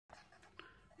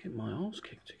Get my arse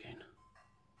kicked again.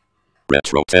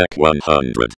 Retropie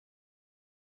 100.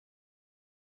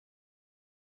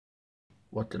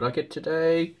 What did I get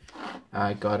today?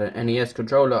 I got an NES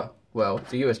controller. Well,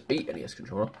 it's a USB NES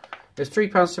controller. It's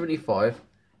 £3.75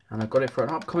 and I got it for an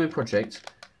upcoming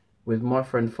project with my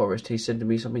friend Forrest. He's sending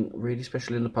me something really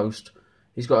special in the post.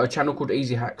 He's got a channel called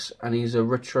Easy Hacks and he's a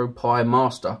Retropie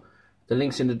master. The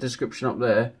link's in the description up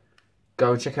there.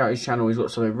 Go and check out his channel. He's got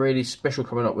something really special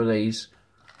coming up with these.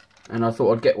 And I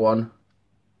thought I'd get one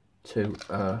to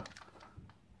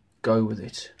go with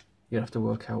it. You'll have to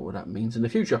work out what that means in the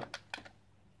future.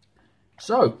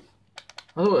 So,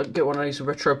 I thought I'd get one of these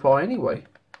Retropie anyway.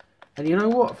 And you know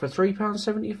what? For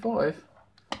 £3.75,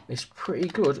 it's pretty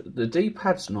good. The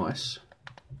D-pad's nice.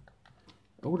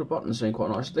 All the buttons seem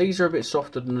quite nice. These are a bit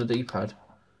softer than the D-pad,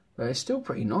 but it's still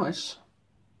pretty nice.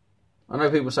 I know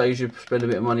people say you should spend a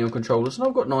bit of money on controllers, and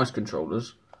I've got nice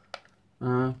controllers.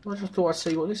 I just thought I'd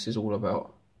see what this is all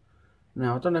about.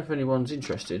 Now, I don't know if anyone's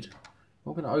interested.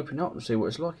 I'm going to open it up and see what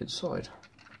it's like inside.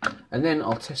 And then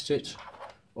I'll test it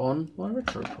on my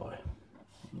Retropie.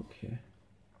 Look here.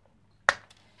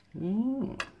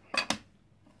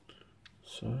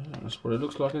 So, that's what it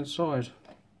looks like inside.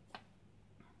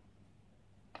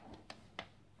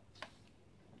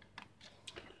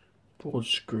 Board's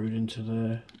screwed into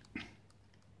there.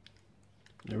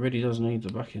 It really does need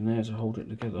the back in there to hold it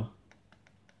together.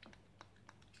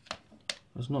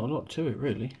 There's not a lot to it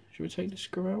really. Should we take the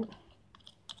screw out?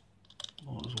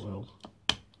 Might as well.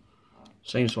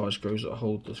 Same size screws that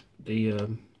hold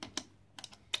the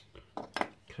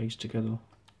case together.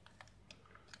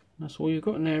 That's all you've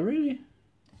got in there really.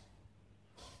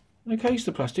 The case,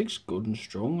 the plastic's good and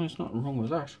strong. There's nothing wrong with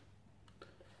that.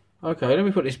 Okay, let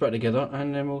me put this back together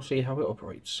and then we'll see how it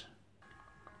operates.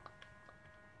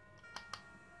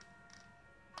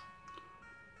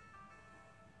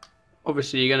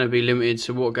 Obviously you're going to be limited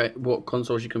to what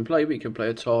consoles you can play, but you can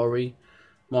play Atari,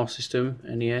 Master System,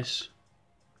 NES.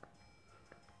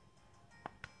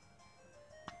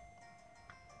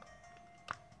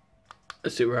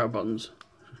 Let's see where our buttons.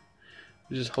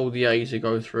 You just hold the A to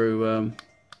go through,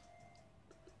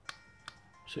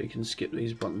 so you can skip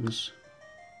these buttons.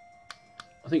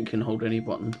 I think you can hold any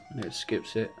button and it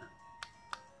skips it.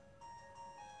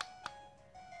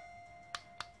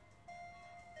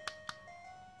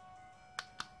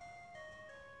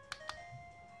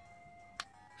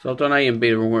 So I've done A and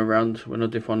B the wrong way around when I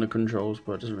define the controls,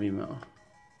 but it doesn't really matter.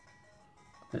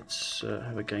 Let's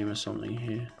have a game of something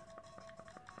here.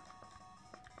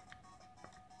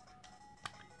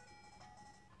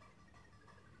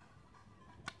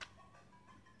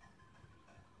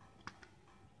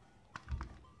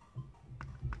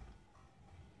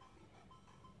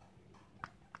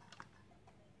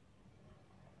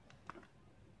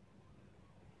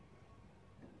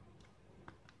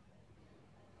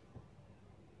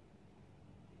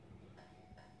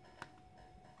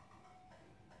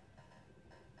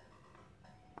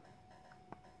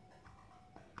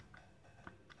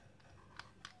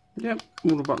 Yep,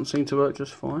 all the buttons seem to work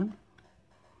just fine.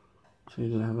 So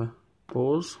you have a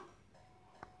pause.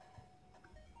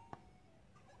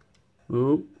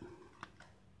 Ooh.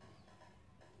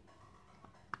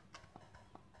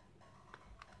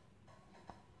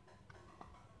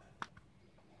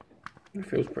 It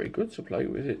feels pretty good to play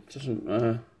with. It doesn't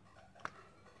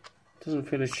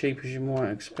feel as cheap as you might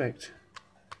expect.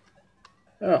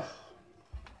 Oh.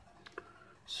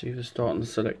 See the start and the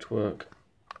select work.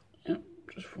 Yep,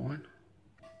 just fine.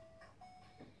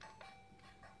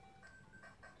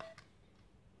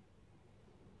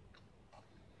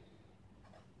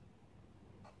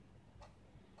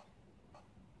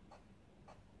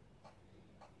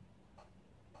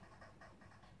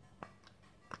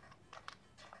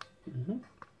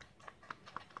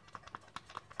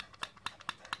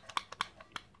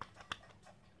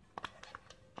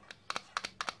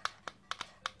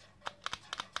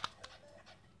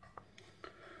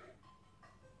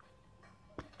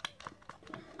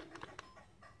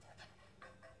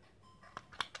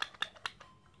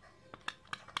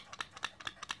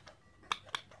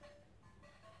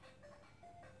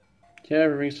 Yeah,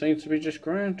 everything seems to be just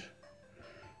grand.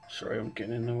 Sorry, I'm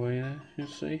getting in the way there, you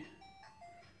see.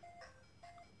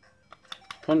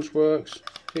 Punch works,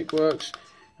 kick works,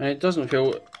 and it doesn't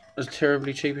feel as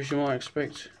terribly cheap as you might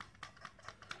expect.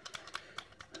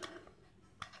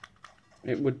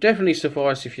 It would definitely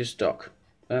suffice if you're stuck,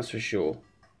 that's for sure.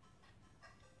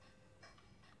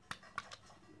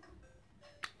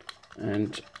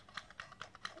 And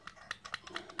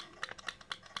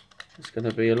it's going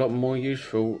to be a lot more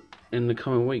useful in the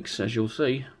coming weeks, as you'll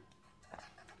see.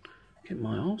 Get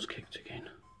my arse kicked again.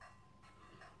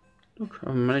 Look, I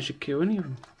haven't managed to kill any of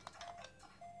them.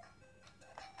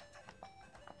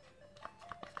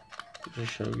 I'll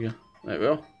just show you. There we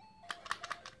are.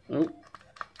 Oh.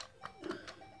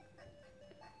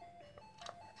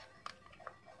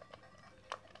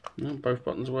 No, both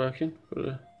buttons working for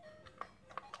the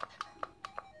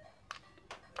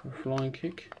flying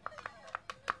kick.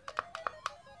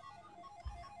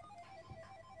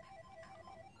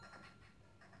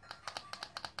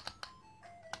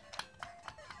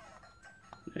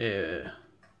 Yeah.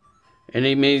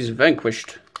 Enemies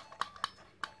vanquished.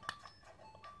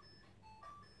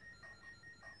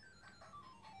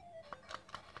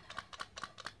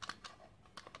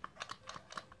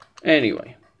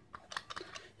 Anyway,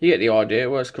 you get the idea.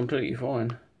 It works completely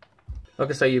fine. Like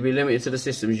I say, you'll be limited to the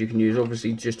systems you can use.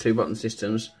 Obviously, just 2-button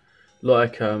systems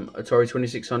like Atari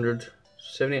 2600,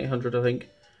 7800, I think,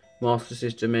 Master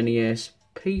System, NES,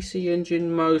 PC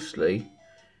Engine mostly.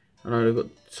 I know they've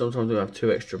got, sometimes they have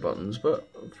 2 extra buttons, but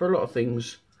for a lot of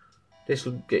things, this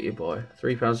will get you by.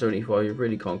 £3.75, you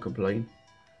really can't complain.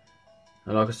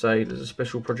 And like I say, there's a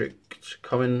special project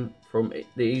coming from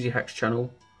the Easy Hacks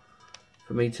channel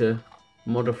for me to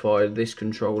modify this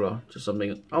controller to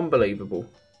something unbelievable.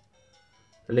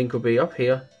 The link will be up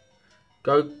here.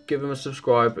 Go give him a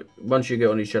subscribe. Once you get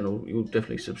on his channel, you'll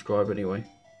definitely subscribe anyway,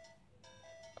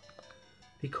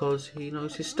 because he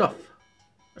knows his stuff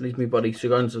and he's my buddy, so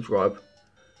go and subscribe.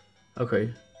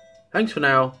 Okay, thanks for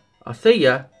now. I'll see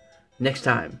ya next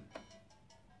time.